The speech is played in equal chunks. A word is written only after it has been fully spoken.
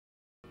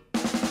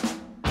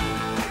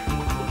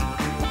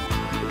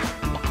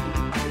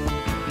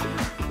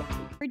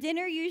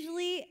dinner,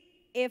 usually,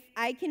 if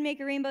I can make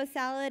a rainbow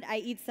salad, I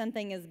eat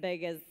something as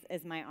big as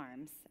my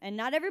arms. And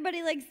not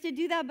everybody likes to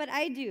do that, but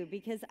I do,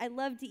 because I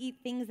love to eat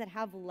things that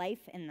have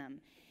life in them.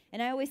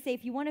 And I always say,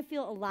 if you want to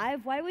feel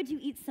alive, why would you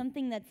eat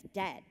something that's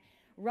dead?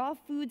 Raw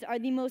foods are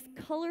the most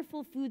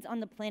colorful foods on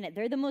the planet.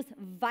 They're the most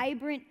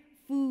vibrant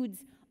foods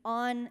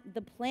on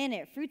the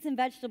planet. Fruits and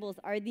vegetables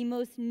are the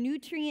most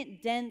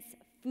nutrient-dense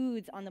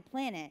foods on the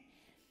planet.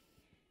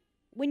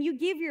 When you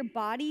give your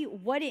body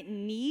what it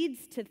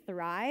needs to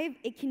thrive,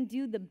 it can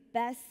do the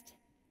best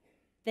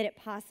that it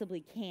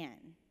possibly can,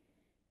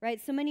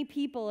 right? So many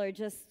people are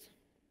just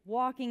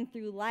walking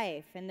through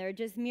life, and they're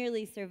just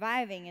merely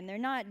surviving, and they're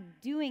not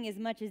doing as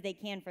much as they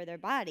can for their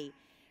body,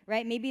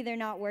 right? Maybe they're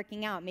not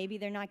working out. Maybe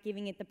they're not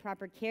giving it the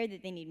proper care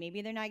that they need.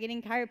 Maybe they're not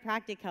getting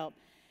chiropractic help.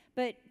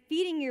 But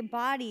feeding your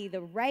body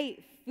the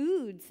right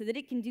food so that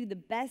it can do the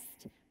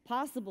best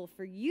possible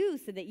for you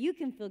so that you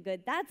can feel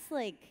good,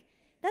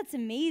 that's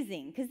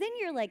amazing, because then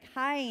you're like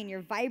high and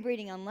you're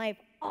vibrating on life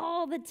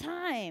all the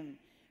time,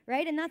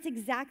 right? And that's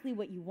exactly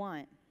what you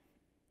want.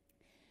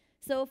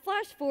 So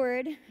flash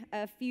forward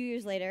a few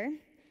years later,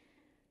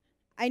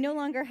 I no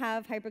longer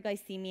have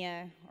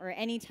hyperglycemia or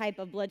any type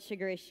of blood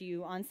sugar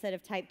issue, onset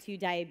of type 2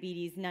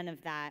 diabetes, none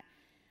of that.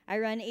 I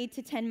run 8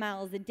 to 10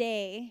 miles a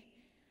day.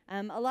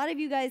 A lot of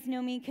you guys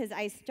know me because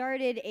I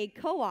started a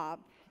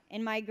co-op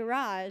in my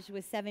garage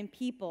with 7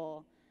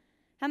 people.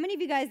 How many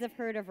of you guys have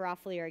heard of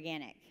Rawfully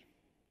Organic?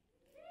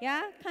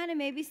 Yeah, kind of,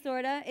 maybe,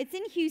 sort of. It's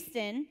in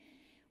Houston.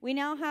 We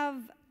now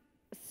have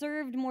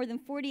served more than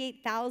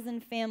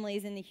 48,000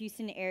 families in the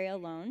Houston area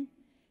alone,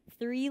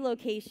 3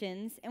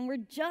 locations, and we're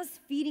just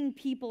feeding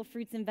people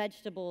fruits and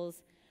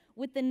vegetables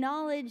with the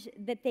knowledge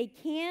that they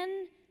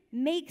can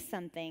make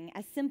something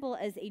as simple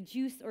as a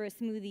juice or a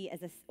smoothie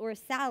or a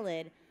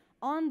salad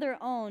on their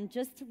own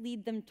just to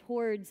lead them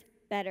towards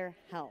better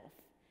health,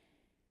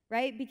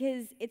 right?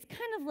 Because it's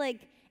kind of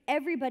like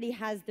everybody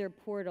has their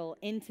portal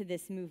into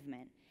this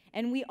movement.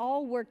 And we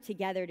all work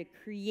together to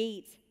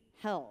create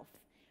health,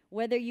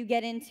 whether you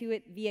get into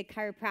it via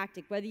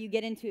chiropractic, whether you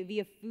get into it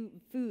via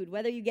food,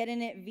 whether you get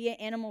in it via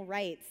animal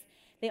rights.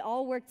 They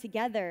all work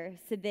together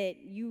so that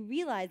you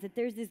realize that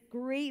there's this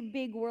great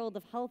big world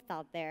of health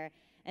out there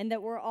and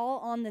that we're all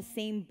on the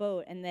same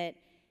boat, and that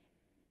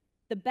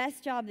the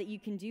best job that you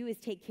can do is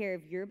take care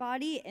of your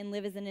body and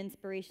live as an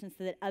inspiration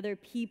so that other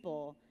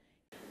people.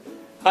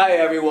 Hi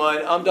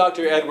everyone, I'm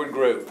Dr. Edward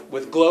Group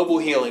with Global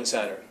Healing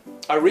Center.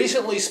 I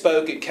recently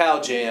spoke at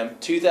CalJam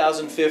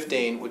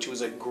 2015, which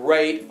was a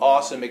great,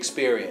 awesome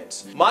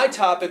experience. My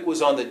topic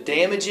was on the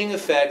damaging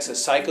effects of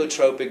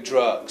psychotropic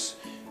drugs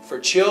for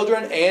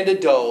children and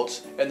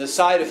adults and the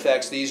side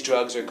effects these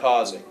drugs are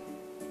causing.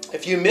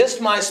 If you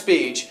missed my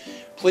speech,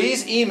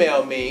 please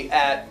email me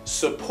at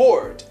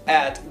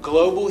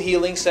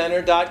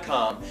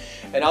support@globalhealingcenter.com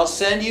and I'll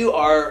send you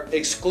our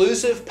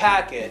exclusive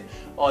packet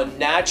on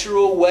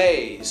natural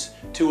ways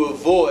to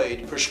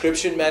avoid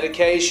prescription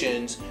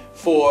medications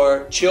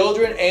for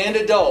children and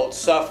adults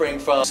suffering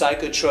from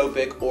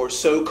psychotropic or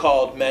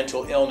so-called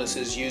mental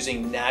illnesses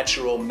using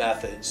natural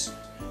methods.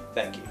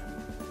 Thank you.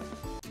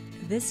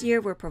 This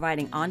year, we're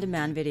providing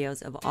on-demand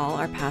videos of all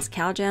our past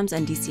CalJams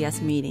and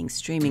DCS meetings,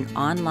 streaming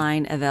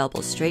online,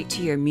 available straight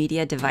to your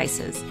media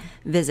devices.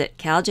 Visit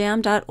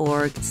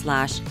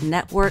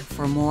caljam.org/network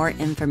for more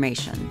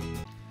information.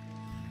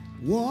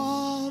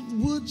 What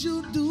would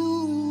you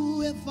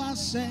do if I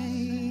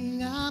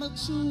sang out of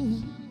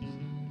tune?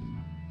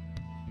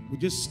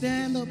 Would you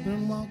stand up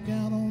and walk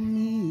out on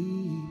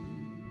me?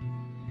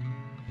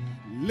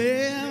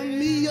 Lend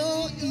me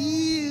your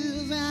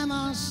ears and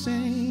I'll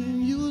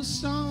sing you a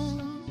song,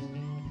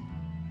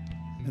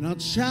 and I'll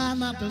try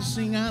not to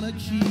sing out of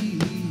key.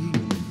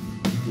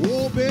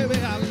 Oh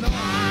baby, I love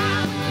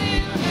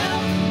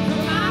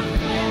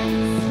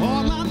you.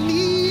 All I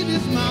need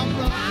is my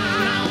brother.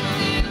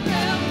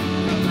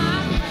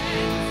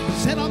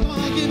 Said I'm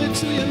gonna give it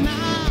to you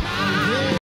now.